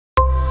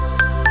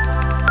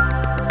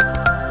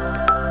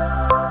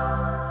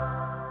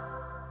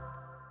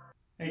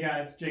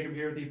guys, Jacob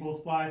here with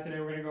ePoolSupply. Today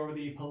we're going to go over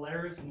the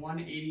Polaris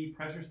 180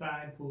 pressure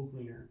side pool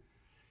cleaner.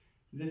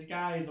 This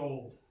guy is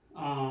old.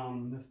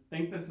 I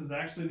think this is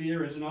actually the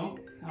original.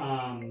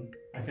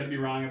 I could be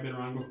wrong, I've been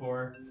wrong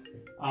before.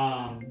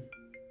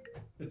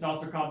 It's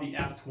also called the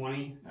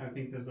F20. I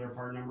think there's their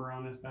part number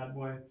on this bad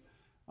boy.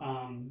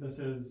 This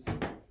is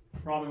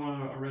probably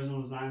one of the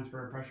original designs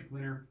for a pressure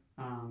cleaner.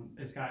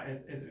 It's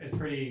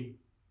pretty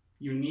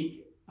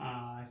unique.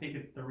 I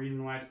think the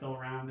reason why it's still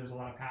around, there's a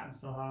lot of patents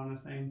still out on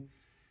this thing.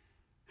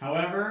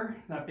 However,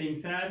 that being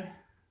said,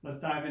 let's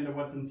dive into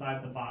what's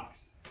inside the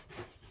box.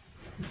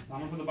 So I'm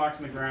gonna put the box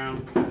on the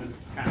ground because it's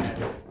kind of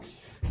heavy.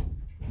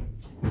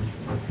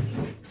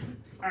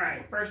 All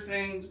right, first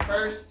things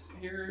first,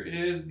 here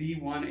is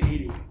the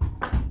 180.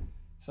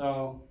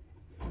 So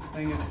this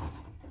thing is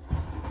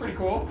pretty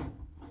cool.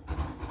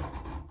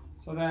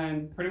 So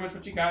then pretty much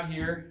what you got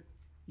here,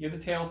 you have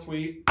the tail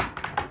sweep,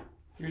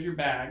 here's your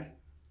bag.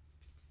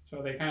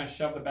 So they kind of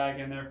shove the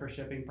bag in there for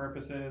shipping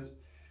purposes.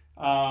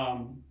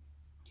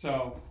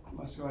 So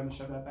let's go ahead and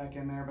shove that back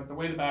in there. But the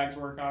way the bags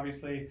work,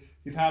 obviously,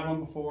 you've had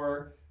one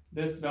before.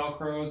 This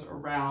Velcros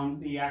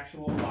around the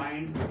actual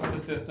line of the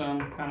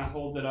system, kind of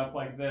holds it up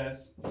like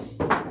this.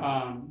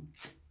 And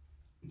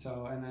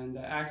then to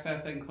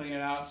access it and clean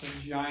it out, it's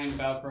a giant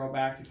Velcro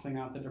back to clean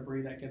out the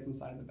debris that gets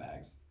inside the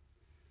bags.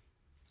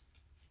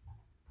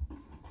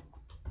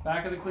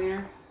 Back of the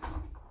cleaner.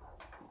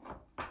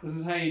 This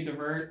is how you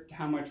divert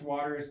how much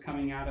water is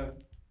coming out of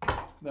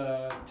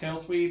the tail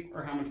sweep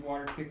or how much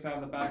water kicks out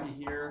of the back of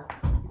here.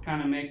 It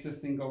kind of makes this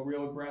thing go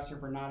real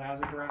aggressive or not as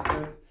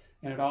aggressive.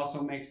 And it also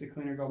makes the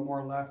cleaner go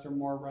more left or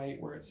more right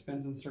where it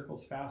spins in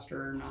circles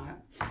faster or not.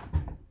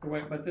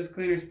 But this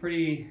cleaner is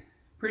pretty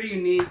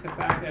unique. The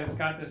fact that it's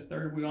got this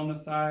third wheel on the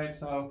side.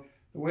 So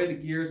the way the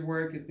gears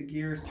work is the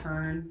gears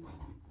turn.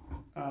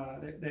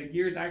 The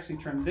gears actually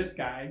turn this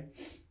guy.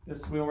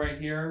 This wheel right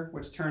here,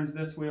 which turns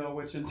this wheel,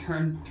 which in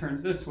turn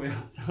turns this wheel.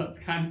 So it's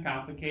kind of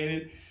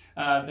complicated.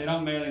 They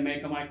don't really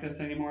make them like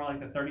this anymore, like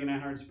the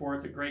 3900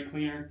 Sport's a great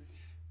cleaner.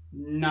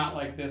 Not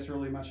like this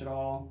really much at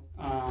all.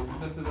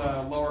 This is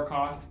a lower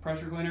cost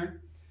pressure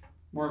cleaner,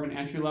 more of an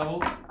entry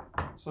level.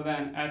 So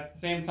then at the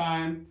same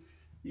time,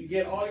 you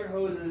get all your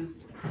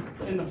hoses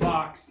in the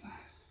box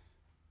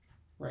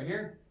right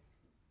here.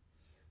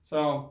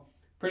 So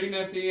pretty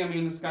nifty. I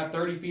mean, it's got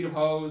 30 feet of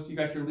hose. You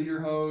got your leader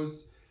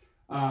hose.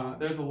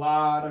 There's a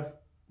lot of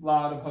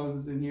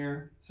hoses in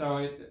here. So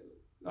it's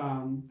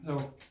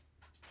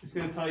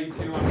going to tell you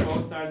too on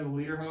both sides of the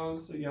leader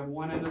hose. So you have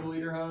one end of the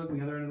leader hose and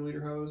the other end of the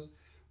leader hose.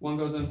 One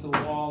goes into the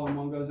wall and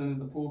one goes into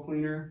the pool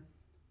cleaner.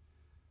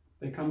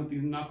 They come with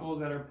these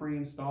knuckles that are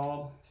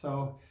pre-installed.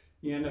 So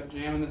you end up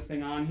jamming this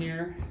thing on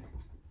here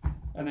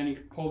and then you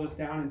can pull this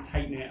down and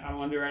tighten it. I don't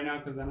want to do it right now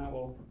because then that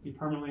will be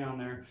permanently on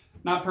there.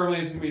 Not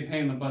permanently, it's going to be a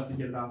pain in the butt to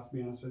get it off, to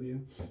be honest with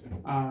you.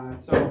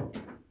 So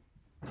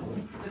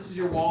this is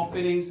your wall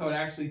fitting, so it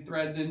actually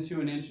threads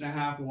into an 1.5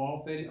 inch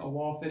wall fitting. A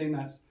wall fitting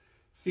that's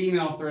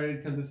female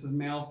threaded because this is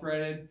male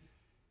threaded.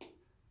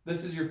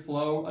 This is your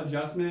flow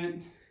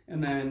adjustment,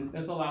 and then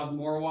this allows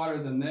more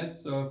water than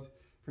this. So if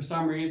for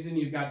some reason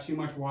you've got too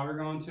much water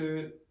going to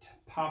it,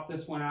 pop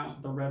this one out,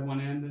 put the red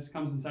one in. This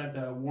comes inside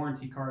the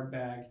warranty card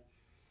bag.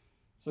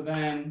 So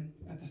then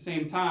at the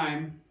same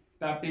time,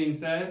 that being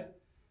said,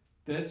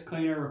 this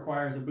cleaner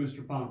requires a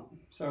booster pump.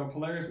 So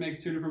Polaris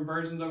makes 2 different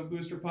versions of a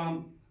booster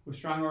pump. We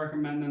strongly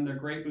recommend them. They're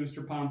great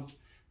booster pumps.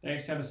 They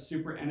actually have a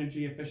super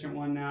energy efficient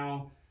one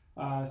now.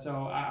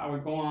 So I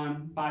would go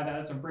on, buy that.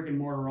 It's a brick and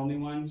mortar only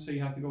one. So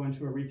you have to go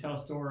into a retail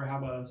store or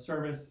have a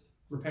service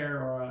repair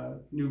or a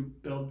new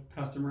build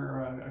customer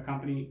or a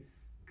company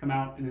come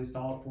out and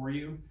install it for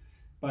you.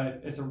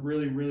 But it's a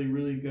really, really,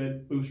 really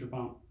good booster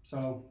pump.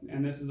 So,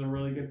 and this is a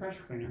really good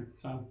pressure cleaner.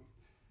 So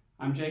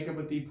I'm Jacob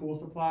with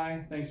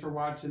ePoolSupply. Thanks for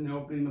watching the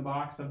opening the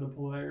box of the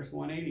Polaris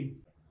 180.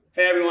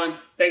 Hey everyone,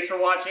 thanks for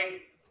watching.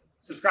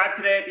 Subscribe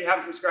today if you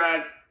haven't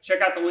subscribed.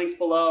 Check out the links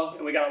below,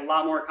 and we got a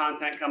lot more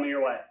content coming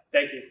your way.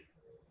 Thank you.